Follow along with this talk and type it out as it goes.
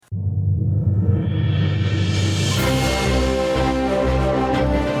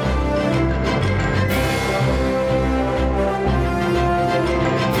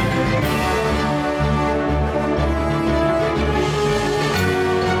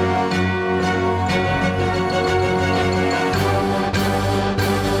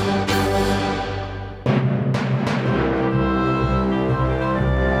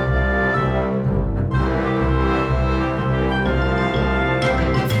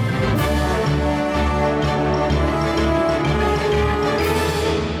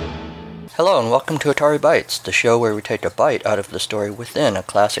and welcome to Atari Bytes, the show where we take a bite out of the story within a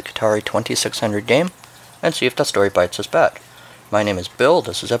classic Atari 2600 game and see if that story bites us back. My name is Bill,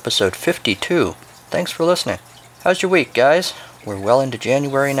 this is episode 52. Thanks for listening. How's your week, guys? We're well into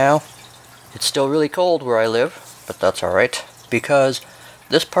January now. It's still really cold where I live, but that's alright, because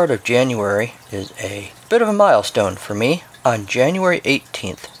this part of January is a bit of a milestone for me. On January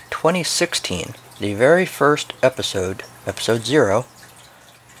 18th, 2016, the very first episode 0,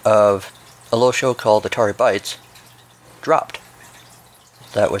 of a little show called Atari Bytes dropped.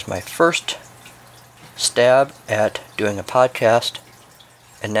 That was my first stab at doing a podcast,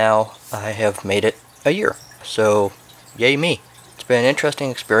 and now I have made it a year. So, yay me. It's been an interesting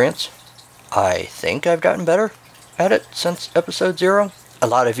experience. I think I've gotten better at it since episode 0. A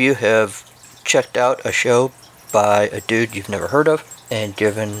lot of you have checked out a show by a dude you've never heard of and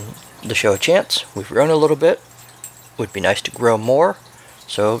given the show a chance. We've grown a little bit. Would be nice to grow more.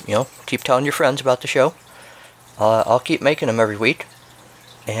 So, keep telling your friends about the show. I'll keep making them every week.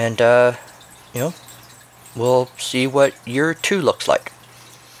 And, we'll see what year 2 looks like.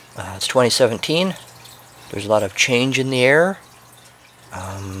 It's 2017. There's a lot of change in the air.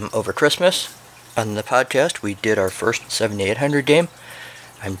 Over Christmas, on the podcast, we did our first 7800 game.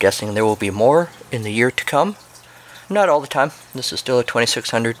 I'm guessing there will be more in the year to come. Not all the time. This is still a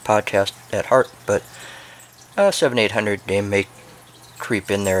 2600 podcast at heart, but a 7800 game may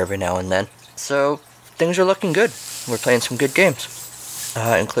creep in there every now and then. So, things are looking good. We're playing some good games,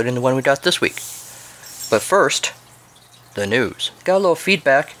 including the one we got this week. But first, the news. Got a little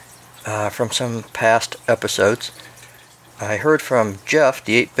feedback from some past episodes. I heard from Jeff,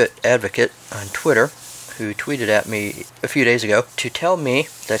 the 8-Bit Advocate, on Twitter, who tweeted at me a few days ago to tell me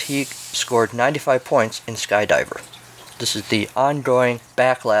that he scored 95 points in Skydiver. This is the ongoing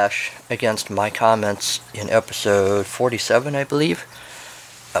backlash against my comments in episode 47, I believe,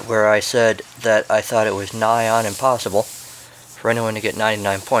 where I said that I thought it was nigh on impossible for anyone to get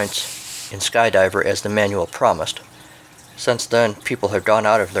 99 points in Skydiver as the manual promised. Since then, people have gone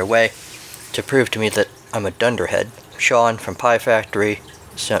out of their way to prove to me that I'm a dunderhead. Sean from Pie Factory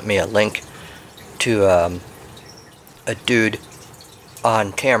sent me a link to a dude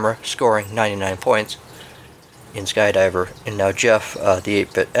on camera scoring 99 points in Skydiver, and now Jeff, the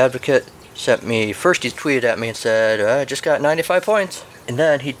 8-Bit Advocate, sent me, first he tweeted at me and said, I just got 95 points. And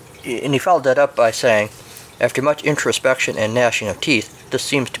then he followed that up by saying, after much introspection and gnashing of teeth, this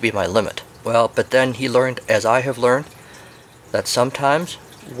seems to be my limit. Well, but then he learned, as I have learned, that sometimes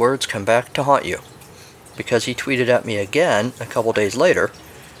words come back to haunt you. Because he tweeted at me again a couple days later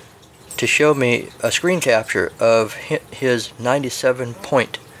to show me a screen capture of his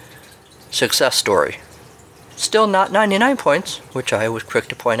 97-point success story. Still not 99 points, which I was quick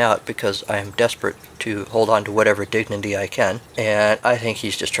to point out because I am desperate to hold on to whatever dignity I can, and I think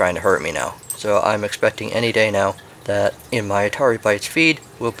he's just trying to hurt me now. So I'm expecting any day now that in my Atari Bytes feed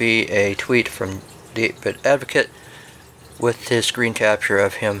will be a tweet from the 8-Bit Advocate with his screen capture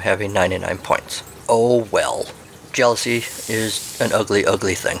of him having 99 points. Oh well. Jealousy is an ugly,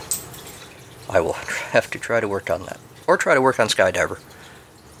 ugly thing. I will have to try to work on that. Or try to work on Skydiver.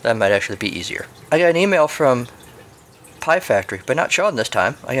 That might actually be easier. I got an email from Pie Factory, but not Sean this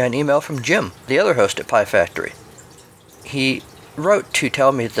time. I got an email from Jim, the other host at Pie Factory. He wrote to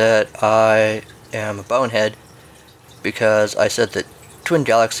tell me that I am a bonehead because I said that Twin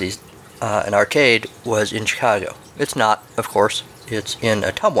Galaxies, an arcade, was in Chicago. It's not, of course. It's in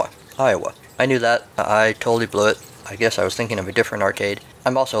Ottumwa, Iowa. I knew that. I totally blew it. I guess I was thinking of a different arcade.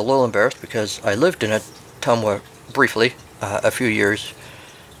 I'm also a little embarrassed because I lived in Ottumwa briefly, a few years,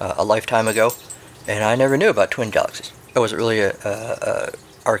 a lifetime ago, and I never knew about Twin Galaxies. I wasn't really a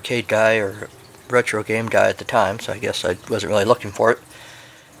arcade guy or retro game guy at the time, so I guess I wasn't really looking for it.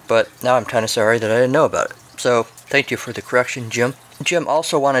 But now I'm kind of sorry that I didn't know about it. So, thank you for the correction, Jim. Jim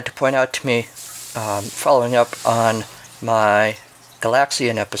also wanted to point out to me, following up on my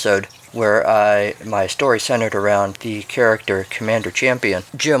Galaxian episode, where my story centered around the character Commander Champion.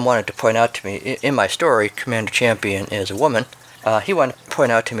 Jim wanted to point out to me, in my story, Commander Champion is a woman. He wanted to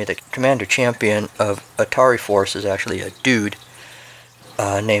point out to me that Commander Champion of Atari Force is actually a dude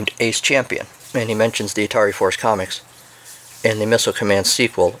named Ace Champion. And he mentions the Atari Force comics and the Missile Command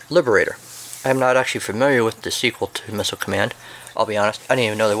sequel, Liberator. I'm not actually familiar with the sequel to Missile Command. I'll be honest, I didn't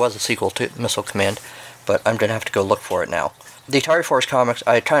even know there was a sequel to Missile Command, but I'm going to have to go look for it now. The Atari Force comics,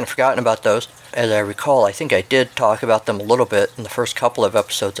 I had kind of forgotten about those. As I recall, I think I did talk about them a little bit in the first couple of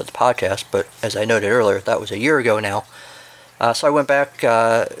episodes of the podcast, but as I noted earlier, that was a year ago now. So I went back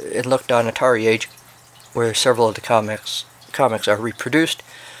and looked on Atari Age, where several of the comics are reproduced,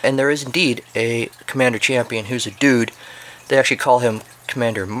 and there is indeed a Commander Champion who's a dude. They actually call him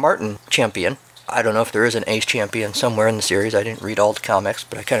Commander Martin champion. I don't know if there is an ace champion somewhere in the series. I didn't read all the comics,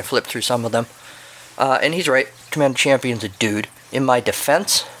 but I kind of flipped through some of them. And he's right. Commander Champion's a dude. In my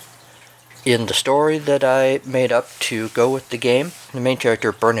defense, in the story that I made up to go with the game, the main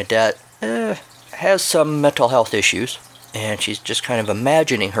character, Bernadette, has some mental health issues, and she's just kind of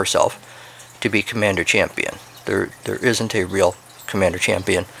imagining herself to be Commander Champion. There isn't a real Commander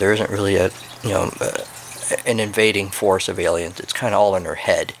Champion. There isn't really an invading force of aliens. It's kind of all in her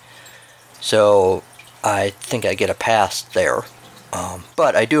head. So I think I get a pass there.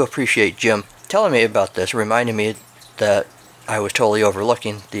 But I do appreciate Jim telling me about this, reminding me that I was totally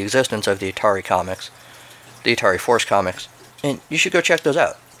overlooking the existence of the Atari comics, the Atari Force comics, and you should go check those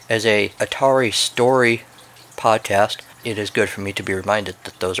out. As a Atari story podcast, it is good for me to be reminded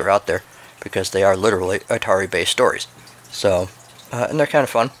that those are out there, because they are literally Atari-based stories. So, and they're kind of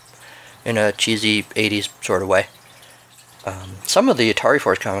fun, in a cheesy 80s sort of way. Some of the Atari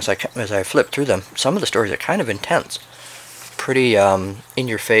Force comics, as I flip through them, some of the stories are kind of intense. Pretty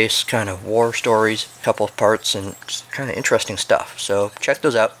in-your-face kind of war stories, a couple of parts, and kind of interesting stuff. So check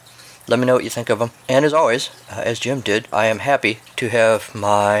those out. Let me know what you think of them. And as always, as Jim did, I am happy to have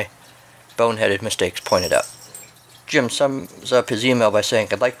my boneheaded mistakes pointed out. Jim sums up his email by saying,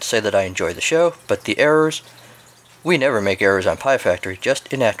 "I'd like to say that I enjoy the show, but the errors... We never make errors on Pie Factory,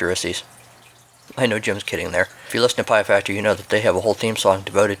 just inaccuracies." I know Jim's kidding there. If you listen to Pie Factory, you know that they have a whole theme song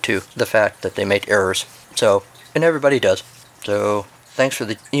devoted to the fact that they make errors. So, and everybody does. So, thanks for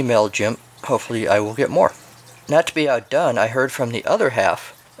the email, Jim. Hopefully I will get more. Not to be outdone, I heard from the other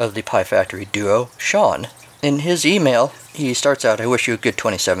half of the Pie Factory duo, Sean. In his email, he starts out, "I wish you a good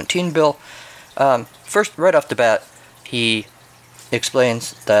 2017, Bill." First, right off the bat, he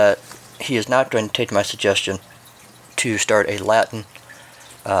explains that he is not going to take my suggestion to start a Latin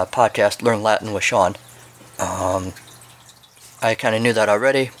podcast, Learn Latin with Sean. I kind of knew that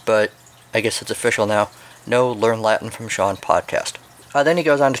already, but I guess it's official now. No Learn Latin from Sean podcast. Then he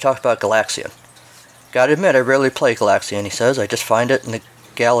goes on to talk about Galaxian. "Gotta admit, I rarely play Galaxian," he says. "I just find it in the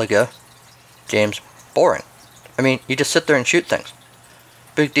Galaga games boring. I mean, you just sit there and shoot things.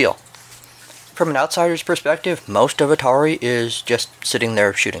 Big deal." From an outsider's perspective, most of Atari is just sitting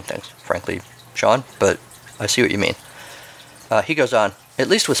there shooting things, frankly, Sean, but I see what you mean. He goes on, "At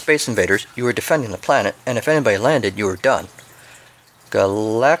least with Space Invaders, you were defending the planet, and if anybody landed, you were done.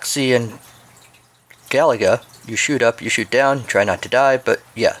 Galaxian Galaga, you shoot up, you shoot down, you try not to die, but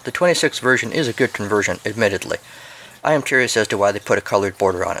yeah, the 26 version is a good conversion, admittedly. I am curious as to why they put a colored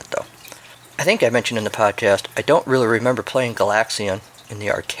border on it, though. I think I mentioned in the podcast, I don't really remember playing Galaxian in the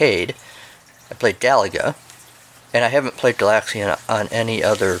arcade. I played Galaga, and I haven't played Galaxian on any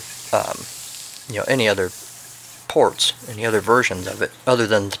other, any other ports, any other versions of it, other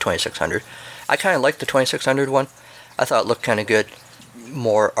than the 2600. I kind of liked the 2600 one. I thought it looked kind of good,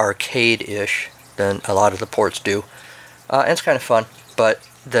 more arcade-ish than a lot of the ports do. And it's kind of fun, but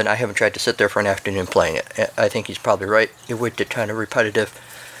then I haven't tried to sit there for an afternoon playing it. I think he's probably right. It would get kind of repetitive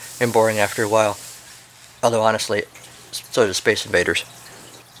and boring after a while. Although, honestly, so does Space Invaders.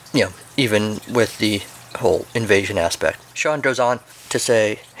 Even with the whole invasion aspect. Sean goes on to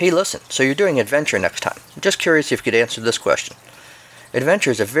say, "Hey, listen, so you're doing Adventure next time. I'm just curious if you could answer this question.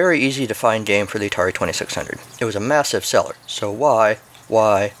 Adventure is a very easy to find game for the Atari 2600. It was a massive seller. So why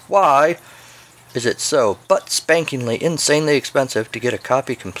is it so butt-spankingly insanely expensive to get a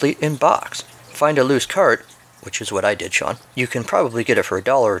copy complete in box? Find a loose cart," which is what I did, Sean. "You can probably get it for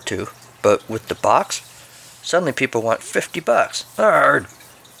 $1 or $2, but with the box, suddenly people want $50. Arrgh."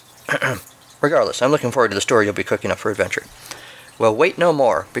 Regardless, I'm looking forward to the story you'll be cooking up for Adventure. Well, wait no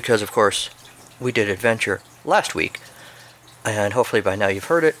more, because of course, we did Adventure last week, and hopefully by now you've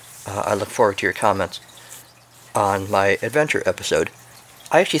heard it. I look forward to your comments on my Adventure episode.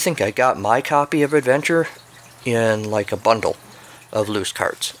 I actually think I got my copy of Adventure in like a bundle of loose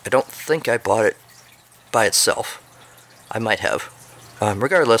carts. I don't think I bought it by itself. I might have.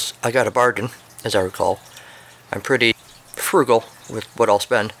 Regardless, I got a bargain, as I recall. I'm pretty frugal with what I'll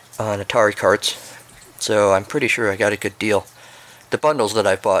spend on Atari carts, so I'm pretty sure I got a good deal. The bundles that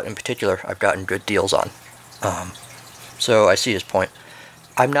I've bought in particular, I've gotten good deals on. So I see his point.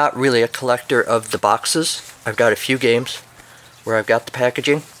 I'm not really a collector of the boxes. I've got a few games where I've got the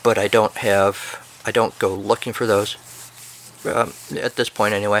packaging, but I don't go looking for those, at this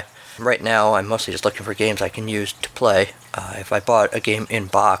point anyway. Right now, I'm mostly just looking for games I can use to play. If I bought a game in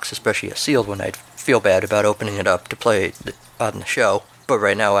box, especially a sealed one, I'd feel bad about opening it up to play on the show. But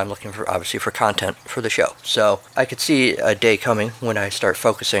right now, I'm looking for, obviously, for content for the show. So I could see a day coming when I start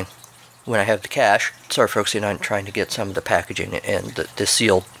focusing, when I have the cash, start focusing on trying to get some of the packaging and the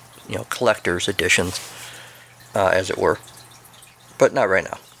sealed, collector's editions, as it were. but not right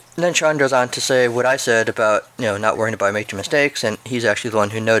now. And then Sean goes on to say what I said about, not worrying about making mistakes, and he's actually the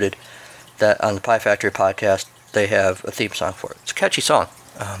one who noted that on the Pie Factory podcast, they have a theme song for it. It's a catchy song.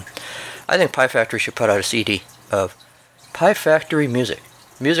 I think Pie Factory should put out a CD of Pie Factory music.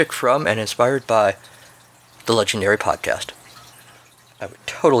 Music from and inspired by the legendary podcast. I would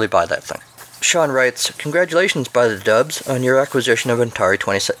totally buy that thing. Sean writes, congratulations by the Dubs on your acquisition of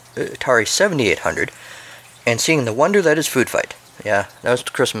Atari 7800 and seeing the wonder that is Food Fight. Yeah, that was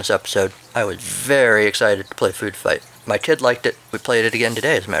the Christmas episode. I was very excited to play Food Fight. My kid liked it. We played it again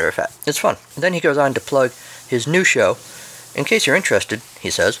today, as a matter of fact. It's fun. And then he goes on to plug his new show. In case you're interested,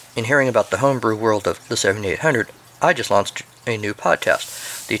 he says, in hearing about the homebrew world of the 7800, I just launched a new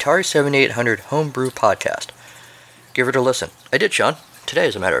podcast, the Atari 7800 Homebrew Podcast. Give it a listen. I did, Sean. Today,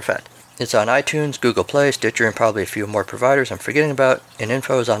 as a matter of fact. It's on iTunes, Google Play, Stitcher, and probably a few more providers I'm forgetting about, and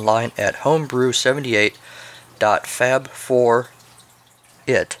info is online at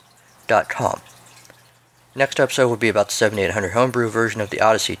homebrew78.fab4it.com. Next episode will be about the 7800 homebrew version of the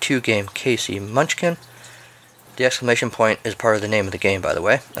Odyssey 2 game Casey Munchkin. The exclamation point is part of the name of the game, by the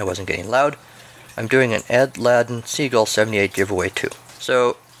way. I wasn't getting loud. I'm doing an Ed Ladden Seagull 78 giveaway too.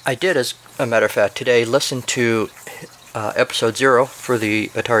 So I did, as a matter of fact, today listen to episode 0 for the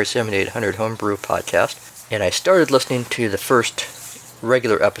Atari 7800 Homebrew podcast, and I started listening to the first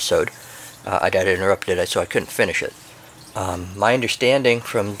regular episode. I got interrupted, so I couldn't finish it. My understanding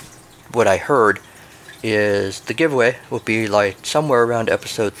from what I heard is the giveaway will be like somewhere around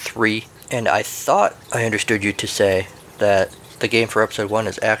episode 3, and I thought I understood you to say that the game for episode 1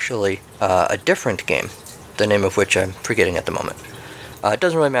 is actually a different game, the name of which I'm forgetting at the moment. It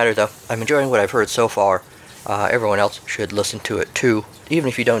doesn't really matter though. I'm enjoying what I've heard so far. Everyone else should listen to it too, even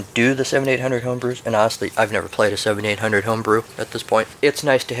if you don't do the 7800 homebrews, and honestly, I've never played a 7800 homebrew at this point. It's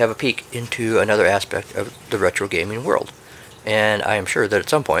nice to have a peek into another aspect of the retro gaming world, and I am sure that at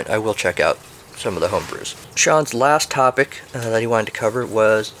some point I will check out some of the homebrews. Sean's last topic that he wanted to cover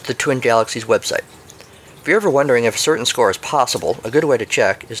was the Twin Galaxies website. If you're ever wondering if a certain score is possible, a good way to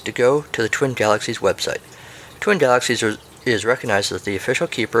check is to go to the Twin Galaxies website. Twin Galaxies is recognized as the official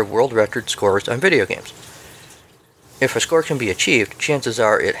keeper of world record scores on video games. If a score can be achieved, chances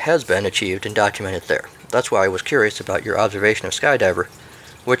are it has been achieved and documented there. That's why I was curious about your observation of Skydiver,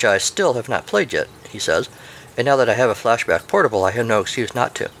 which I still have not played yet, he says, and now that I have a Flashback Portable, I have no excuse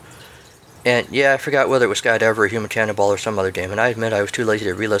not to. And yeah, I forgot whether it was Skydiver or Human Cannonball or some other game, and I admit I was too lazy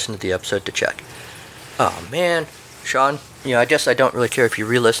to re-listen to the episode to check. Oh man, Sean, I guess I don't really care if you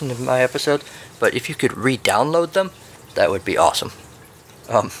re-listen to my episodes, but if you could re-download them, that would be awesome.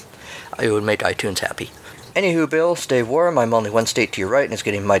 It would make iTunes happy. Anywho, Bill, stay warm. I'm only one state to your right, and it's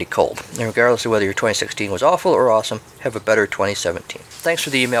getting mighty cold. And regardless of whether your 2016 was awful or awesome, have a better 2017. Thanks for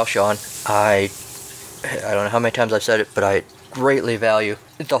the email, Sean. I don't know how many times I've said it, but I greatly value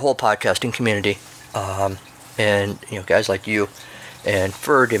the whole podcasting community. And guys like you and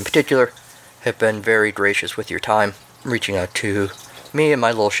Ferd in particular have been very gracious with your time, reaching out to me and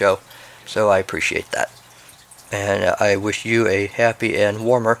my little show. So I appreciate that. And I wish you a happy and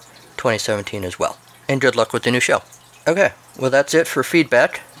warmer 2017 as well. And good luck with the new show. Okay, well that's it for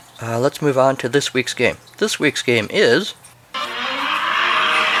feedback. Let's move on to this week's game. This week's game is...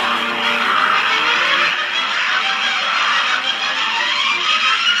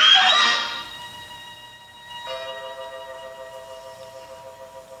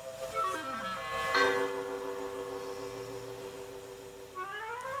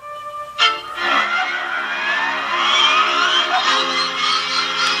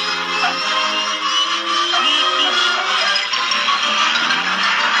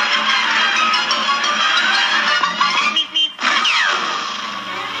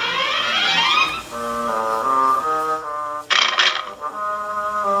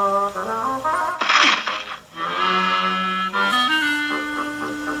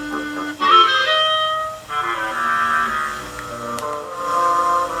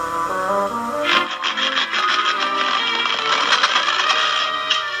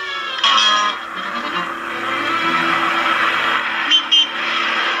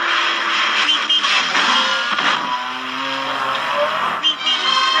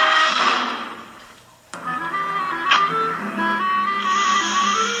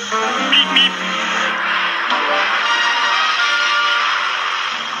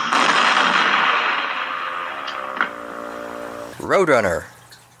 Roadrunner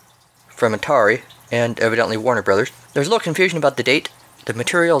from Atari and evidently Warner Brothers. There's a little confusion about the date. The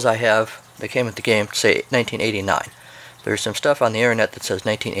materials I have that came with the game say 1989. There's some stuff on the internet that says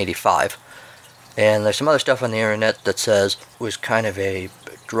 1985, and there's some other stuff on the internet that says it was kind of a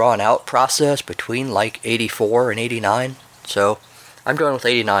drawn out process between like 84 and 89. So I'm going with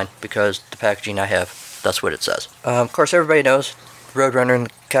 89 because the packaging I have, that's what it says. Of course, everybody knows Roadrunner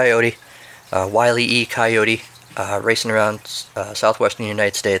and Coyote, Wile E. Coyote, racing around southwestern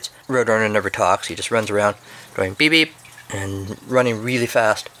United States. Roadrunner never talks. He just runs around going beep beep and running really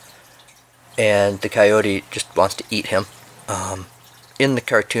fast. And the Coyote just wants to eat him. In the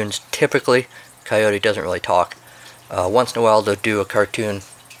cartoons, typically, Coyote doesn't really talk. Once in a while, they'll do a cartoon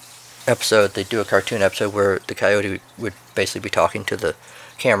episode. They do a cartoon episode where the Coyote would basically be talking to the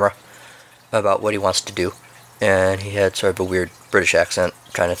camera about what he wants to do. And he had sort of a weird British accent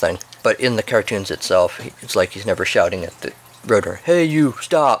kind of thing. But in the cartoons itself, it's like he's never shouting at the Roadrunner, "Hey, you,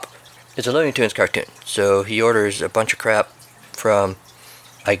 stop!" It's a Looney Tunes cartoon. So he orders a bunch of crap from,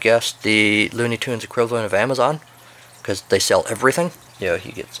 I guess, the Looney Tunes equivalent of Amazon, because they sell everything.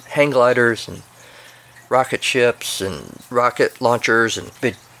 He gets hang gliders and rocket ships and rocket launchers and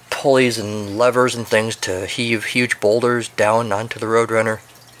big pulleys and levers and things to heave huge boulders down onto the Roadrunner,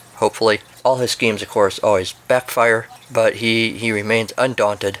 hopefully. All his schemes, of course, always backfire, but he remains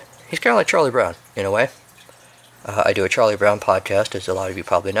undaunted. He's kind of like Charlie Brown, in a way. I do a Charlie Brown podcast, as a lot of you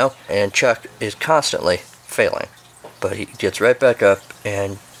probably know, and Chuck is constantly failing, but he gets right back up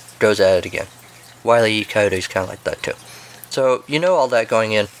and goes at it again. Wile E. Coyote's kind of like that, too. So, you know all that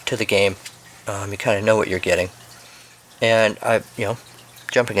going into the game. You kind of know what you're getting. And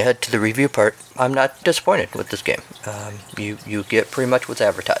jumping ahead to the review part, I'm not disappointed with this game. You get pretty much what's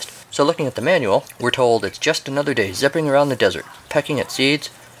advertised. So looking at the manual, we're told it's just another day zipping around the desert, pecking at seeds,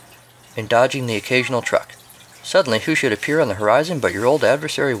 and dodging the occasional truck. Suddenly, who should appear on the horizon but your old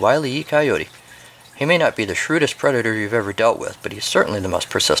adversary Wile E. Coyote? He may not be the shrewdest predator you've ever dealt with, but he's certainly the most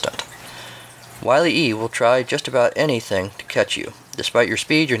persistent. Wile E. will try just about anything to catch you. Despite your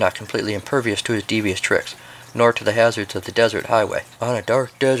speed, you're not completely impervious to his devious tricks, nor to the hazards of the desert highway. On a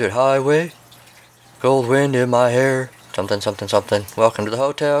dark desert highway, cold wind in my hair, something, something, something. Welcome to the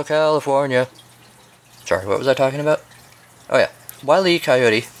Hotel California. Sorry, what was I talking about? Oh yeah. Wile E.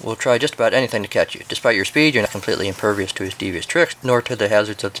 Coyote will try just about anything to catch you. Despite your speed, you're not completely impervious to his devious tricks, nor to the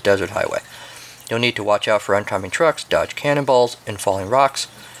hazards of the desert highway. You'll need to watch out for oncoming trucks, dodge cannonballs and falling rocks,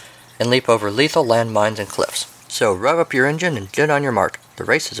 and leap over lethal landmines and cliffs. So rev up your engine and get on your mark. The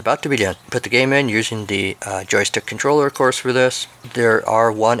race is about to begin. Put the game in using the joystick controller, of course, for this. There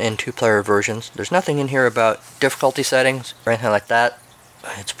are 1 and 2 player versions. There's nothing in here about difficulty settings or anything like that.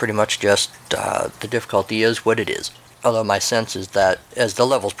 It's pretty much just the difficulty is what it is. Although my sense is that as the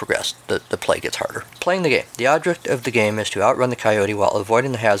levels progress, the play gets harder. Playing the game. The object of the game is to outrun the Coyote while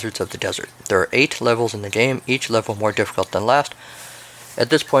avoiding the hazards of the desert. There are 8 levels in the game, each level more difficult than last. At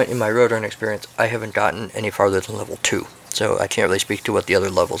this point in my Roadrunner experience, I haven't gotten any farther than level 2, so I can't really speak to what the other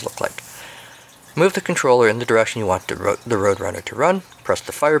levels look like. Move the controller in the direction you want the Roadrunner to run, press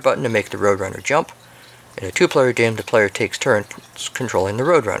the fire button to make the Roadrunner jump. In a 2-player game, the player takes turns controlling the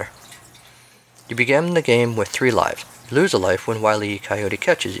Roadrunner. You begin the game with 3 lives. You lose a life when Wile E. Coyote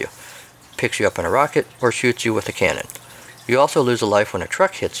catches you, picks you up in a rocket, or shoots you with a cannon. You also lose a life when a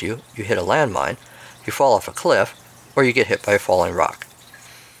truck hits you, you hit a landmine, you fall off a cliff, or you get hit by a falling rock.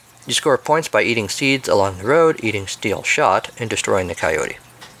 You score points by eating seeds along the road, eating steel shot, and destroying the Coyote.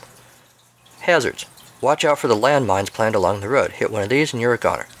 Hazards. Watch out for the landmines planned along the road. Hit one of these and you're a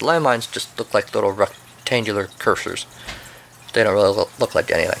goner. The landmines just look like little rectangular cursors. They don't really look like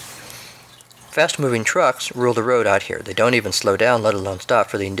anything. Fast-moving trucks rule the road out here. They don't even slow down, let alone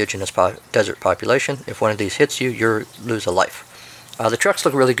stop for the indigenous desert population. If one of these hits you, you lose a life. The trucks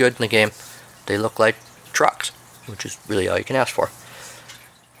look really good in the game. They look like trucks, which is really all you can ask for.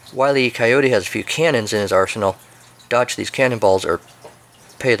 Wile E. Coyote has a few cannons in his arsenal. Dodge these cannonballs or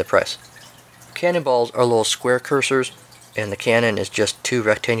pay the price. Cannonballs are little square cursors, and the cannon is just 2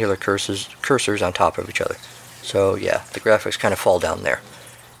 rectangular cursors on top of each other. So yeah, the graphics kind of fall down there.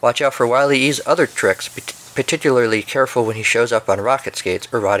 Watch out for Wile E.'s other tricks, particularly careful when he shows up on rocket skates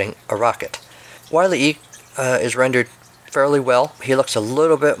or riding a rocket. Wile E. is rendered fairly well. He looks a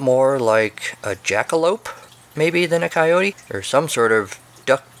little bit more like a jackalope, maybe, than a coyote, or some sort of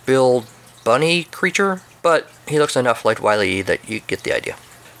duck-billed bunny creature, but he looks enough like Wile E. that you get the idea.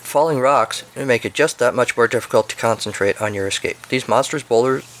 Falling rocks make it just that much more difficult to concentrate on your escape. These monstrous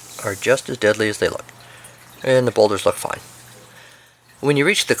boulders are just as deadly as they look, and the boulders look fine. When you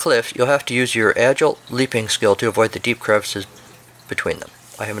reach the cliff, you'll have to use your agile leaping skill to avoid the deep crevices between them.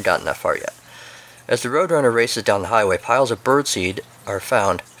 I haven't gotten that far yet. As the Roadrunner races down the highway, piles of birdseed are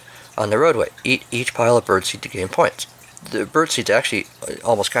found on the roadway. Eat each pile of birdseed to gain points. The birdseed's actually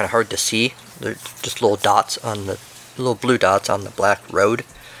almost kind of hard to see. They're just little blue dots on the black road.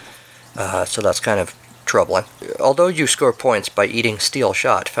 So that's kind of troubling. Although you score points by eating steel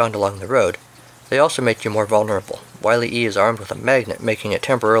shot found along the road, They also make you more vulnerable. Wily E is armed with a magnet, making it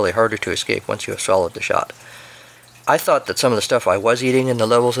temporarily harder to escape once you have swallowed the shot. I thought that some of the stuff I was eating in the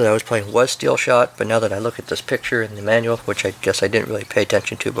levels that I was playing was steel shot, but now that I look at this picture in the manual, which I guess I didn't really pay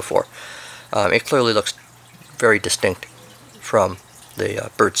attention to before, it clearly looks very distinct from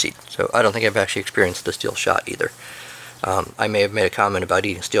the birdseed. So I don't think I've actually experienced the steel shot either. I may have made a comment about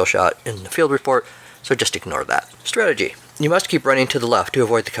eating steel shot in the field report, so just ignore that. Strategy. You must keep running to the left to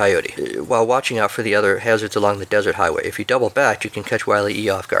avoid the coyote, while watching out for the other hazards along the desert highway. If you double back, you can catch Wily E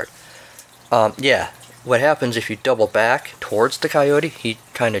off guard. What happens if you double back towards the coyote, he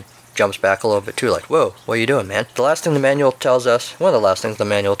kind of jumps back a little bit too, like, whoa, what are you doing, man? The last thing the manual tells us, one of the last things the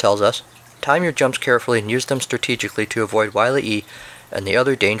manual tells us, time your jumps carefully and use them strategically to avoid Wily E and the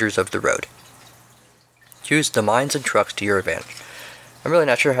other dangers of the road. Use the mines and trucks to your advantage. I'm really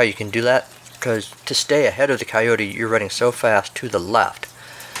not sure how you can do that, because to stay ahead of the coyote, you're running so fast to the left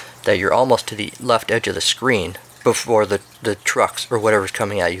that you're almost to the left edge of the screen before the trucks or whatever's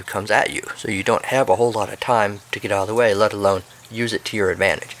coming at you comes at you. So you don't have a whole lot of time to get out of the way, let alone use it to your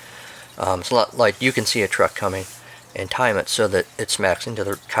advantage. It's not like you can see a truck coming and time it so that it smacks into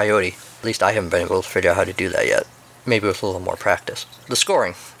the coyote. At least I haven't been able to figure out how to do that yet. Maybe with a little more practice. The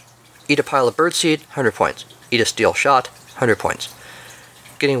scoring. Eat a pile of birdseed, 100 points. Eat a steel shot, 100 points.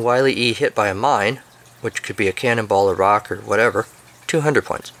 Getting Wily E hit by a mine, which could be a cannonball or rock or whatever, 200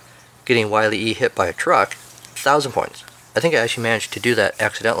 points. Getting Wily E hit by a truck, 1,000 points. I think I actually managed to do that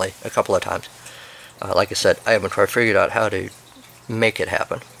accidentally a couple of times. Like I said, I haven't quite figured out how to make it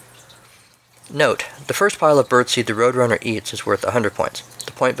happen. Note, the first pile of birdseed the Roadrunner eats is worth 100 points.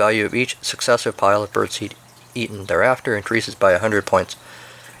 The point value of each successive pile of birdseed eaten thereafter increases by 100 points,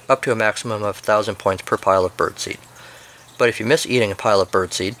 up to a maximum of 1,000 points per pile of birdseed. But if you miss eating a pile of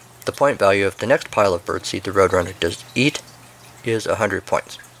birdseed, the point value of the next pile of birdseed the Roadrunner does eat is 100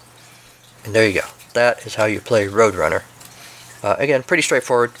 points. And there you go. That is how you play Roadrunner. Again, pretty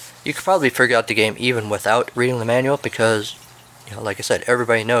straightforward. You could probably figure out the game even without reading the manual because, like I said,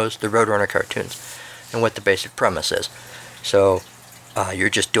 everybody knows the Roadrunner cartoons and what the basic premise is. So you're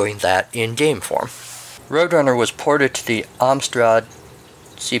just doing that in game form. Roadrunner was ported to the Amstrad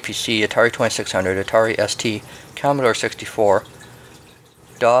CPC, Atari 2600, Atari ST, Commodore 64,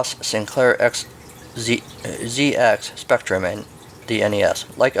 DOS, Sinclair ZX Spectrum, and the NES.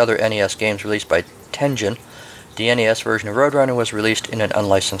 Like other NES games released by Tengen, the NES version of Roadrunner was released in an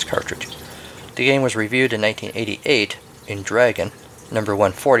unlicensed cartridge. The game was reviewed in 1988 in Dragon, number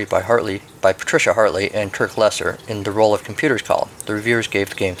 140 by Patricia Hartley and Kirk Lesser in the Role of Computers column. The reviewers gave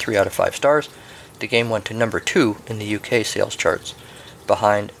the game 3 out of 5 stars. The game went to number 2 in the UK sales charts,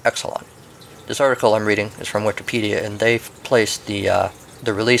 behind Exelon. This article I'm reading is from Wikipedia, and they've placed the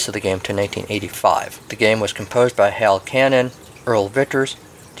release of the game to 1985. The game was composed by Hal Cannon, Earl Vickers,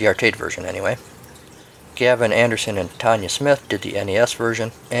 the arcade version anyway. Gavin Anderson and Tanya Smith did the NES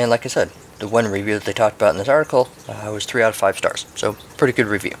version, and like I said, the one review that they talked about in this article was 3 out of 5 stars, so pretty good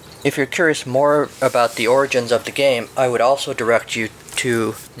review. If you're curious more about the origins of the game, I would also direct you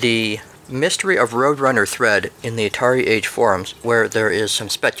to the Mystery of Roadrunner thread in the Atari Age forums, where there is some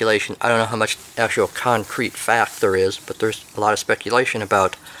speculation. I don't know how much actual concrete fact there is, but there's a lot of speculation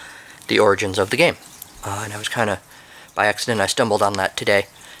about the origins of the game. And I was kind of, by accident, I stumbled on that today,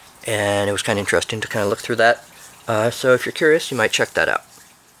 and it was kind of interesting to kind of look through that. So if you're curious, you might check that out.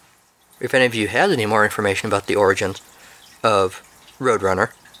 If any of you has any more information about the origins of Roadrunner,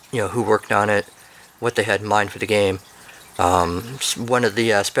 who worked on it, what they had in mind for the game, one of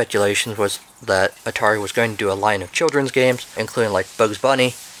the speculations was that Atari was going to do a line of children's games, including like Bugs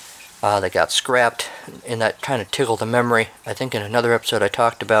Bunny, that got scrapped, and that kind of tickled the memory. I think in another episode I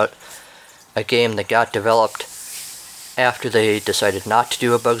talked about a game that got developed after they decided not to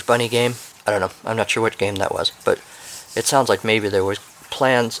do a Bugs Bunny game. I don't know, I'm not sure what game that was, but it sounds like maybe there was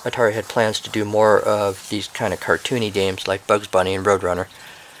plans, Atari had plans to do more of these kind of cartoony games like Bugs Bunny and Roadrunner,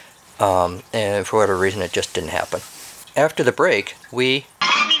 and for whatever reason it just didn't happen. After the break, we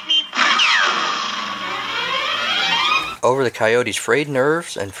over the coyote's frayed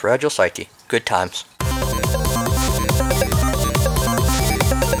nerves and fragile psyche. Good times.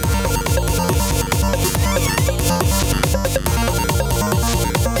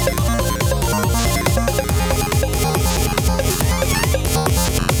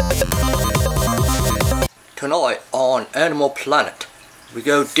 Tonight on Animal Planet, we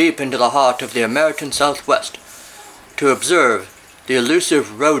go deep into the heart of the American Southwest to observe the elusive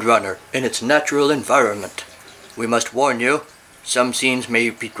Roadrunner in its natural environment. We must warn you, some scenes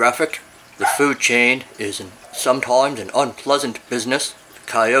may be graphic. The food chain is sometimes an unpleasant business. The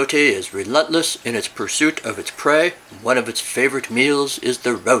coyote is relentless in its pursuit of its prey. One of its favorite meals is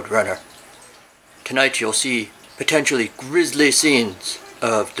the Roadrunner. Tonight you'll see potentially grisly scenes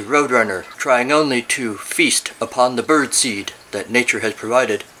of the Roadrunner trying only to feast upon the birdseed that nature has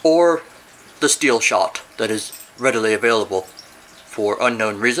provided, or the steel shot that is readily available for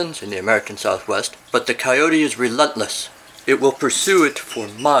unknown reasons in the American Southwest. But the coyote is relentless. It will pursue it for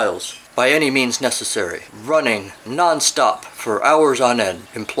miles by any means necessary, running non-stop for hours on end,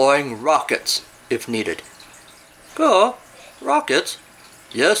 employing rockets if needed. Oh, rockets?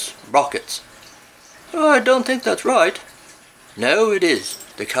 Yes, rockets. Oh, I don't think that's right. No, it is.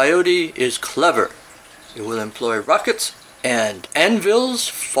 The coyote is clever. It will employ rockets and anvils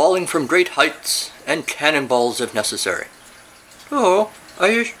falling from great heights and cannonballs if necessary. Oh, are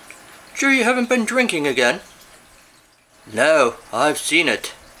you sure you haven't been drinking again? No, I've seen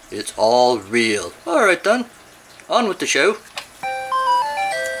it. It's all real. All right then, on with the show.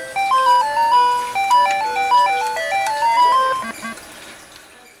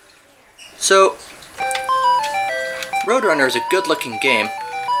 So, Roadrunner is a good-looking game.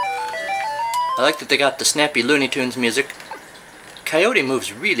 I like that they got the snappy Looney Tunes music. Coyote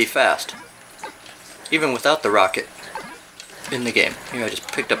moves really fast, even without the rocket in the game. Here I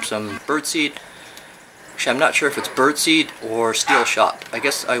just picked up some birdseed. Actually, I'm not sure if it's birdseed or steel shot. I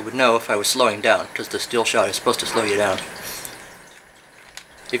guess I would know if I was slowing down, because the steel shot is supposed to slow you down.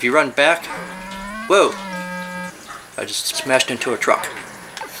 If you run back... Whoa! I just smashed into a truck.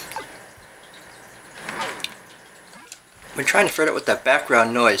 I've been trying to figure out what that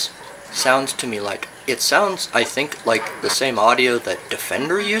background noise sounds to me like. It sounds, I think, like the same audio that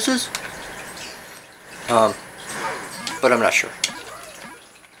Defender uses. But I'm not sure.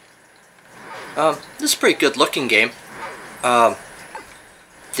 This is a pretty good looking game. The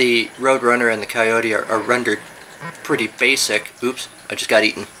Roadrunner and the Coyote are rendered pretty basic. Oops, I just got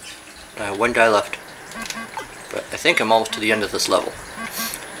eaten. One guy left. But I think I'm almost to the end of this level.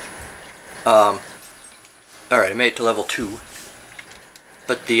 Alright, I made it to level 2.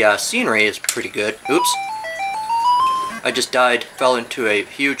 But the scenery is pretty good. Oops. I just died, fell into a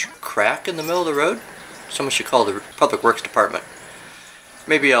huge crack in the middle of the road. Someone should call the Public Works Department.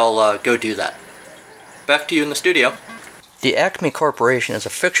 Maybe I'll go do that. Back to you in the studio. The Acme Corporation is a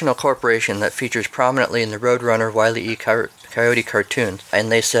fictional corporation that features prominently in the Roadrunner Wile E. Coyote cartoons,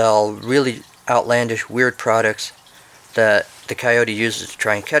 and they sell really outlandish, weird products that the Coyote uses to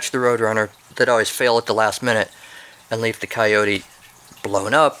try and catch the Roadrunner that always fail at the last minute and leave the Coyote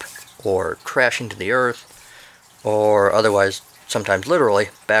blown up or crashing to the earth or otherwise, sometimes literally,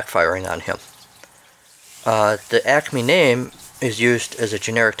 backfiring on him. The Acme name is used as a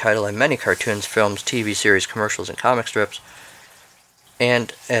generic title in many cartoons, films, TV series, commercials, and comic strips,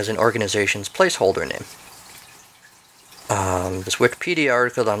 and as an organization's placeholder name. This Wikipedia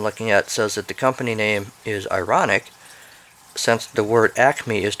article that I'm looking at says that the company name is ironic, since the word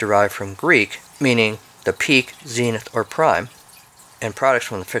acme is derived from Greek, meaning the peak, zenith, or prime, and products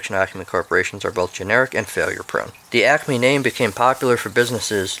from the fictional Acme corporations are both generic and failure-prone. The Acme name became popular for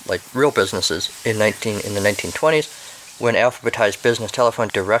businesses, like real businesses, in the 1920s, when alphabetized business telephone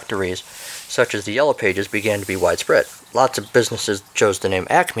directories, such as the Yellow Pages, began to be widespread. Lots of businesses chose the name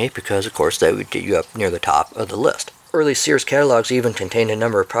Acme because, of course, that would get you up near the top of the list. Early Sears catalogs even contained a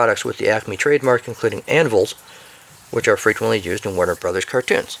number of products with the Acme trademark, including anvils, which are frequently used in Warner Brothers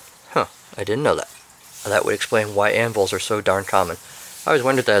cartoons. Huh, I didn't know that. That would explain why anvils are so darn common. I always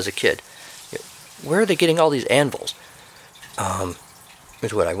wondered that as a kid. Where are they getting all these anvils?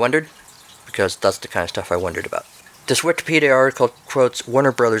 Is what I wondered, because that's the kind of stuff I wondered about. This Wikipedia article quotes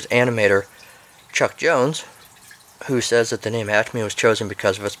Warner Brothers animator Chuck Jones, who says that the name Acme was chosen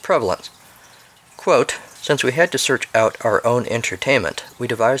because of its prevalence. Quote, "Since we had to search out our own entertainment, we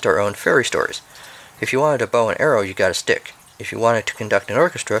devised our own fairy stories. If you wanted a bow and arrow, you got a stick. If you wanted to conduct an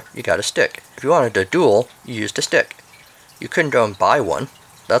orchestra, you got a stick. If you wanted a duel, you used a stick. You couldn't go and buy one.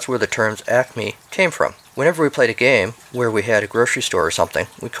 That's where the terms Acme came from. Whenever we played a game where we had a grocery store or something,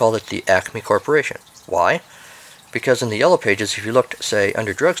 we called it the Acme Corporation. Why? Because in the Yellow Pages, if you looked, say,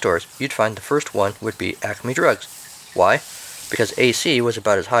 under drugstores, you'd find the first one would be Acme Drugs. Why? Because AC was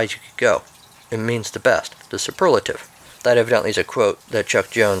about as high as you could go. It means the best, the superlative." That evidently is a quote that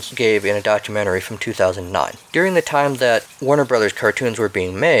Chuck Jones gave in a documentary from 2009. During the time that Warner Brothers cartoons were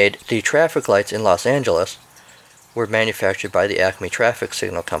being made, the traffic lights in Los Angeles were manufactured by the Acme Traffic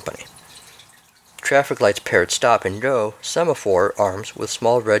Signal Company. Traffic lights paired stop and go semaphore arms with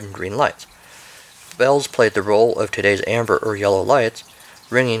small red and green lights. Bells played the role of today's amber or yellow lights,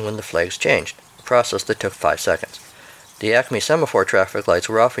 ringing when the flags changed, a process that took 5 seconds. The Acme semaphore traffic lights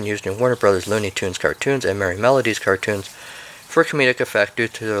were often used in Warner Brothers Looney Tunes cartoons and Merry Melodies cartoons for comedic effect due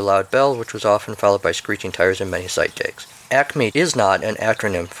to their loud bell, which was often followed by screeching tires and many sight takes. Acme is not an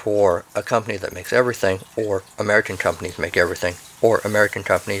acronym for a company that makes everything, or American companies make everything, or American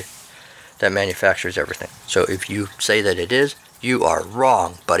company that manufactures everything. So if you say that it is, you are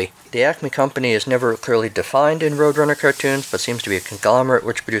wrong, buddy. The Acme company is never clearly defined in Roadrunner cartoons, but seems to be a conglomerate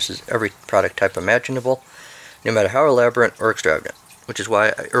which produces every product type imaginable, no matter how elaborate or extravagant, which is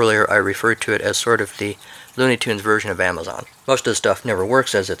why earlier I referred to it as sort of the Looney Tunes version of Amazon. Most of the stuff never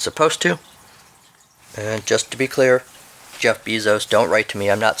works as it's supposed to. And just to be clear, Jeff Bezos, don't write to me.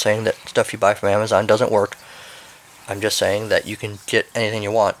 I'm not saying that stuff you buy from Amazon doesn't work. I'm just saying that you can get anything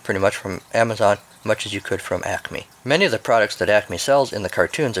you want pretty much from Amazon, much as you could from Acme. Many of the products that Acme sells in the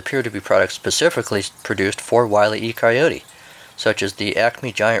cartoons appear to be products specifically produced for Wile E. Coyote, such as the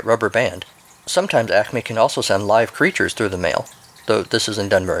Acme Giant Rubber Band. Sometimes Acme can also send live creatures through the mail, though this isn't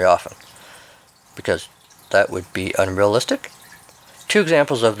done very often, because that would be unrealistic. Two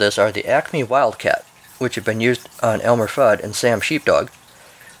examples of this are the Acme Wildcat, which had been used on Elmer Fudd and Sam Sheepdog,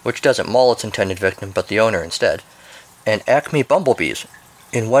 which doesn't maul its intended victim but the owner instead, and Acme Bumblebees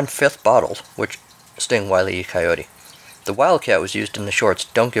in 1/5 bottles, which sting Wile E. Coyote. The Wildcat was used in the shorts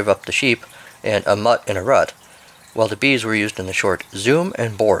Don't Give Up the Sheep and A Mutt in a Rut, while the bees were used in the short Zoom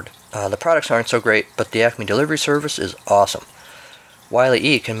and Bored. The products aren't so great, but the Acme delivery service is awesome. Wile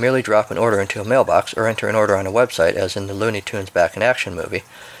E. can merely drop an order into a mailbox or enter an order on a website, as in the Looney Tunes Back in Action movie,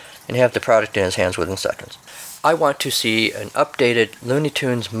 and have the product in his hands within seconds. I want to see an updated Looney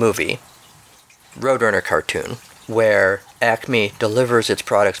Tunes movie, Roadrunner cartoon, where Acme delivers its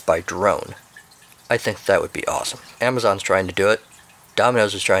products by drone. I think that would be awesome. Amazon's trying to do it.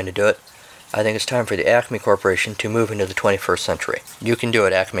 Domino's is trying to do it. I think it's time for the Acme Corporation to move into the 21st century. You can do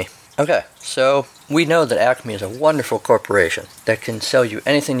it, Acme. Okay, so we know that Acme is a wonderful corporation that can sell you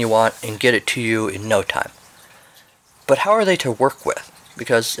anything you want and get it to you in no time. But how are they to work with?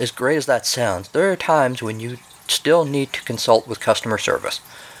 Because as great as that sounds, there are times when you still need to consult with customer service.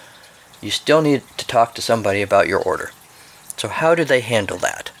 You still need to talk to somebody about your order. So how do they handle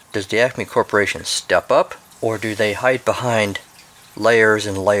that? Does the Acme Corporation step up, or do they hide behind layers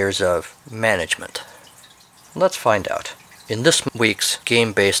and layers of management? Let's find out in this week's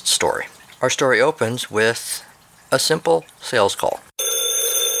game-based story. Our story opens with a simple sales call.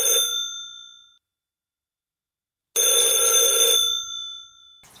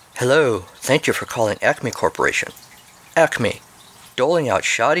 Hello, thank you for calling Acme Corporation. Acme, doling out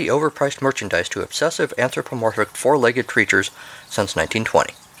shoddy, overpriced merchandise to obsessive, anthropomorphic, four-legged creatures since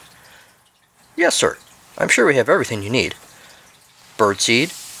 1920. Yes, sir. I'm sure we have everything you need. Birdseed,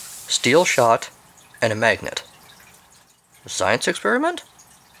 steel shot, and a magnet. A science experiment?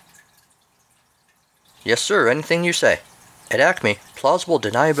 Yes, sir, anything you say. At Acme, plausible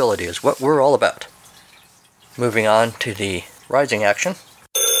deniability is what we're all about. Moving on to the rising action.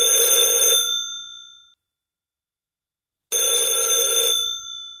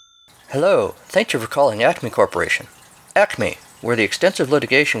 Hello, thank you for calling Acme Corporation. Acme, where the extensive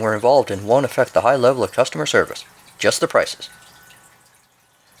litigation we're involved in won't affect the high level of customer service, just the prices.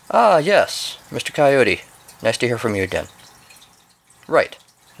 Ah, yes, Mr. Coyote. Nice to hear from you again. Right,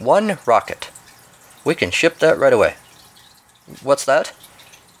 1 rocket. We can ship that right away. What's that?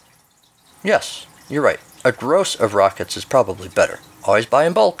 Yes, you're right. A gross of rockets is probably better. Always buy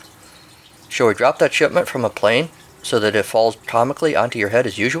in bulk. Shall we drop that shipment from a plane so that it falls comically onto your head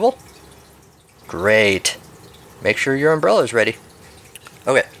as usual? Great. Make sure your umbrella is ready.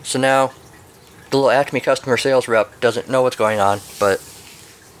 Okay, so now the little Acme customer sales rep doesn't know what's going on, but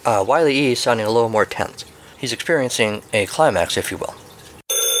Wile E. is sounding a little more tense. He's experiencing a climax, if you will.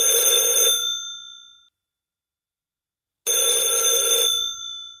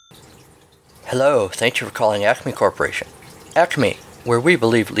 Hello, thank you for calling Acme Corporation. Acme, where we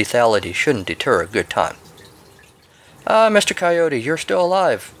believe lethality shouldn't deter a good time. Mr. Coyote, you're still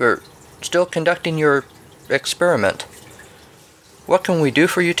alive. You're still conducting your experiment. What can we do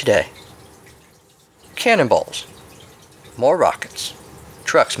for you today? Cannonballs. More rockets.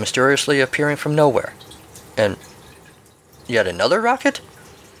 Trucks mysteriously appearing from nowhere. And yet another rocket?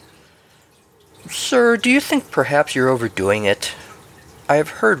 Sir, do you think perhaps you're overdoing it? I have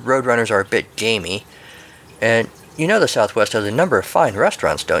heard Roadrunners are a bit gamey, and you know the Southwest has a number of fine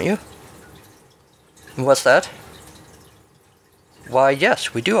restaurants, don't you? What's that? Why,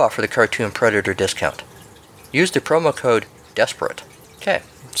 yes, we do offer the Cartoon Predator discount. Use the promo code DESPERATE. Okay,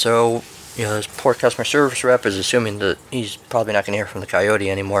 so, this poor customer service rep is assuming that he's probably not going to hear from the Coyote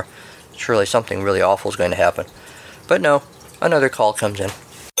anymore. Surely something really awful is going to happen. But no, another call comes in.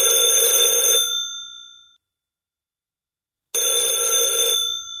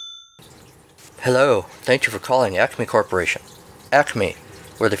 Hello, thank you for calling Acme Corporation. Acme,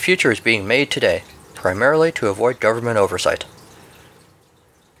 where the future is being made today, primarily to avoid government oversight.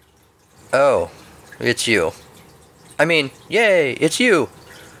 Oh, it's you. I mean, yay, it's you!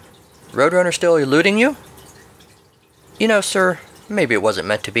 Roadrunner still eluding you? You know, sir, maybe it wasn't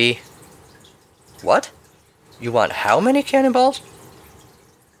meant to be. What? You want how many cannonballs?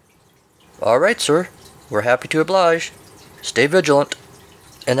 Alright, sir. We're happy to oblige. Stay vigilant.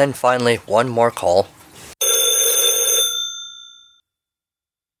 And then finally, one more call.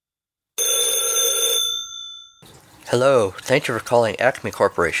 Hello, thank you for calling Acme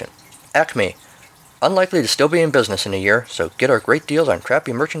Corporation. Acme, unlikely to still be in business in a year, so get our great deals on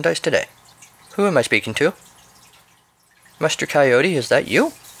crappy merchandise today. Who am I speaking to? Mr. Coyote, is that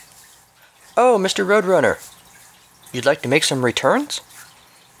you? Oh, Mr. Roadrunner. You'd like to make some returns?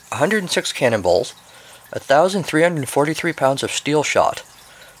 106 cannonballs, 1,343 pounds of steel shot,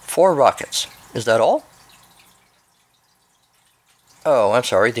 4 rockets. Is that all? Oh, I'm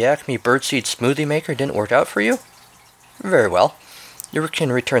sorry, the Acme Birdseed Smoothie Maker didn't work out for you? Very well. You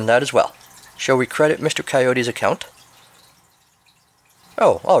can return that as well. Shall we credit Mr. Coyote's account?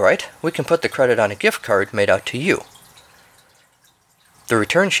 Oh, alright. We can put the credit on a gift card made out to you. The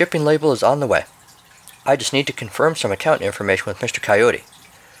return shipping label is on the way. I just need to confirm some account information with Mr. Coyote.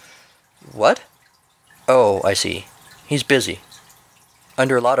 What? Oh, I see. He's busy.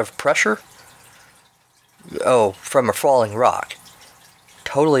 Under a lot of pressure? Oh, from a falling rock.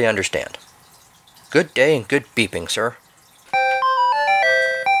 Totally understand. Good day and good beeping, sir.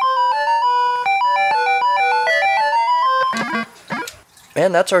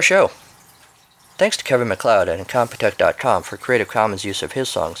 And that's our show. Thanks to Kevin MacLeod at Incompetech.com for Creative Commons use of his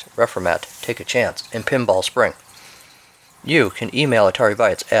songs, Reformat, Take a Chance, and Pinball Spring. You can email Atari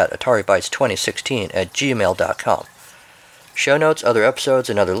Bytes at ataribytes2016@gmail.com. Show notes, other episodes,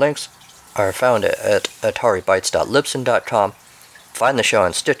 and other links are found at ataribytes.libsyn.com. Find the show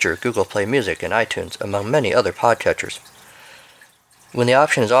on Stitcher, Google Play Music, and iTunes, among many other podcatchers. When the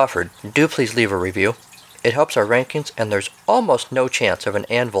option is offered, do please leave a review. It helps our rankings, and there's almost no chance of an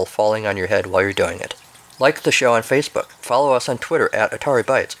anvil falling on your head while you're doing it. Like the show on Facebook, follow us on Twitter at Atari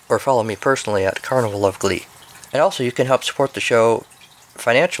Bytes, or follow me personally at Carnival of Glee. And also, you can help support the show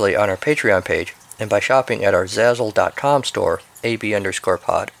financially on our Patreon page, and by shopping at our Zazzle.com store,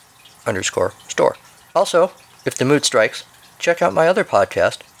 ab_pod_store. Also, if the mood strikes, check out my other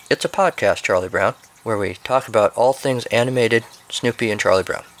podcast, It's a Podcast, Charlie Brown, where we talk about all things animated, Snoopy, and Charlie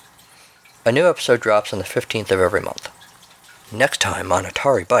Brown. A new episode drops on the 15th of every month. Next time on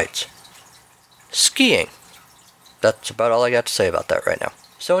Atari Bytes. Skiing. That's about all I got to say about that right now.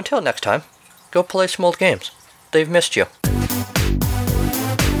 So until next time, go play some old games. They've missed you.